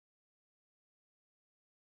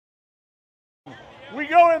We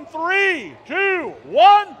go in 3, 2,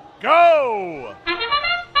 1, go!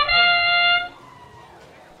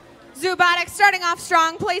 Robotics starting off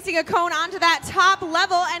strong, placing a cone onto that top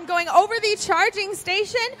level and going over the charging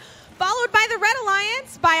station, followed by the Red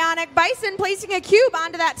Alliance. Bionic Bison placing a cube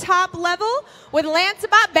onto that top level with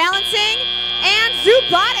Lancebot balancing and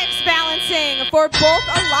Robotics balancing for both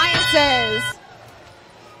alliances.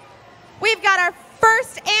 We've got our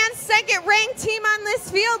first and second ranked team on this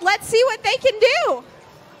field. Let's see what they can do.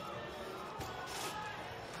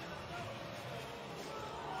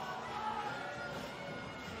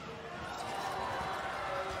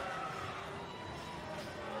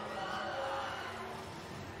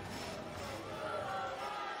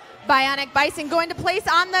 Bionic Bison going to place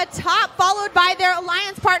on the top, followed by their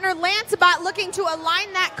alliance partner Lancebot looking to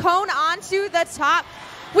align that cone onto the top.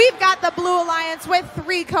 We've got the Blue Alliance with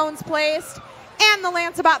 3 cones placed, and the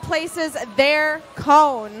Lancebot places their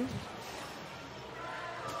cone.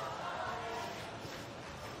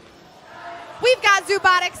 We've got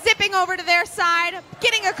Robotics zipping over to their side,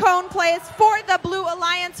 getting a cone placed for the Blue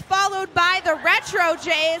Alliance, followed by the Retro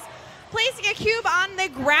Jays, placing a cube on the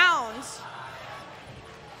ground.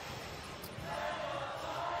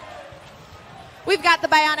 We've got the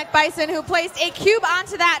Bionic Bison who placed a cube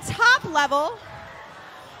onto that top level,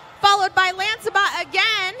 followed by Lancebot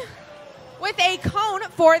again with a cone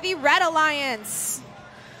for the Red Alliance.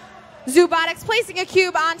 Robotics placing a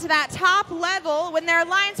cube onto that top level when their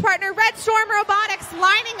alliance partner Red Storm Robotics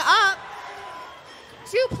lining up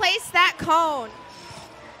to place that cone.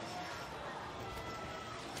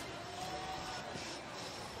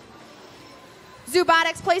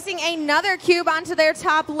 Robotics placing another cube onto their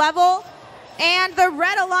top level, and the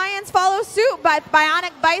Red Alliance follows suit by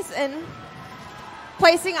Bionic Bison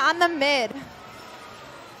placing on the mid.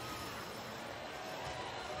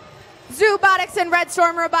 Robotics and Red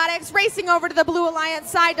Storm Robotics racing over to the Blue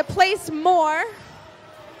Alliance side to place more.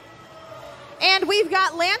 And we've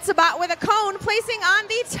got Lancebot with a cone placing on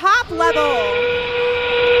the top level.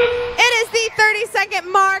 It is the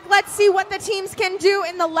 30-second mark. Let's see what the teams can do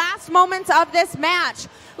in the last moments of this match.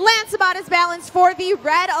 Lancebot is balanced for the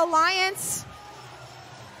Red Alliance.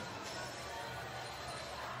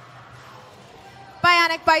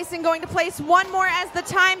 Bionic Bison going to place one more as the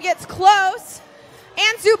time gets close.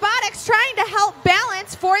 And Robotics trying to help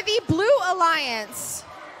balance for the Blue Alliance.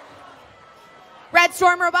 Red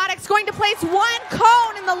Storm Robotics going to place one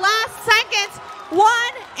cone in the last seconds.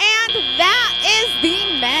 One, and that is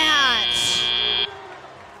the match.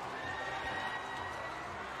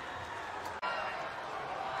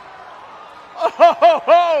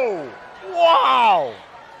 Oh, wow!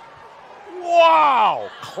 Wow!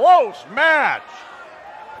 Close match!